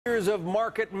Years of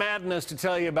market madness to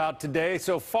tell you about today.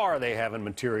 So far, they haven't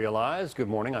materialized. Good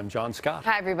morning. I'm John Scott.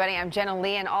 Hi, everybody. I'm Jenna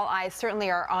Lee, and all eyes certainly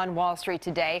are on Wall Street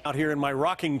today. Out here in my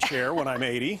rocking chair when I'm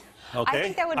 80. Okay. I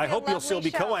think that would be I hope a you'll still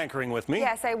be show. co-anchoring with me.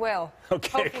 Yes, I will.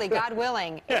 Okay. Hopefully, God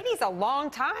willing. 80's a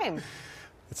long time.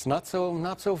 It's not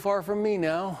so far from me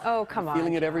now. Oh, come on.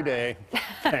 Feeling it every day.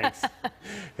 Thanks.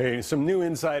 Hey, some new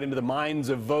insight into the minds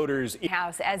of voters.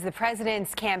 House, as the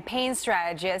president's campaign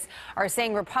strategists are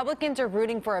saying Republicans are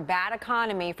rooting for a bad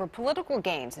economy for political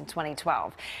gains in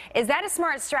 2012. Is that a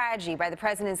smart strategy by the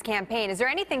president's campaign? Is there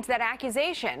anything to that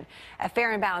accusation? A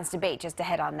fair and balanced debate just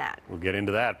ahead on that. We'll get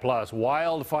into that. Plus,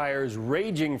 wildfires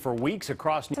raging for weeks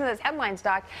across. Some of those headlines,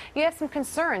 Doc, you have some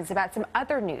concerns about some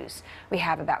other news we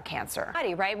have about cancer.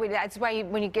 Right? That's why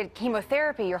when you get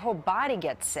chemotherapy, your whole body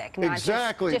gets sick. Not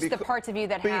exactly. Just the parts of you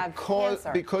that have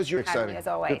cancer. Because you're excited. As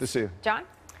always. Good to see you. John?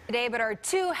 Today, but our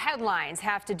two headlines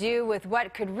have to do with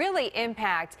what could really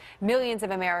impact millions of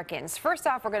Americans. First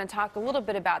off, we're going to talk a little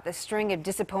bit about the string of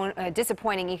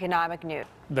disappointing economic news.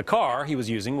 The car he was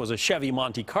using was a Chevy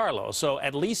Monte Carlo, so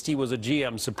at least he was a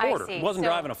GM supporter. He wasn't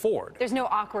driving a Ford. There's no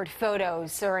awkward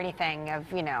photos or anything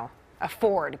of, you know, a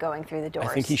Ford going through the doors.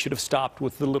 I think he should have stopped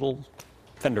with the little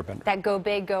fender bender. That go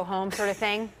big, go home sort of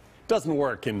thing? Doesn't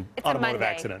work in automotive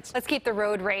accidents. Let's keep the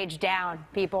road rage down,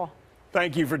 people.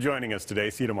 Thank you for joining us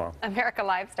today. See you tomorrow. America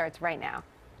Live starts right now.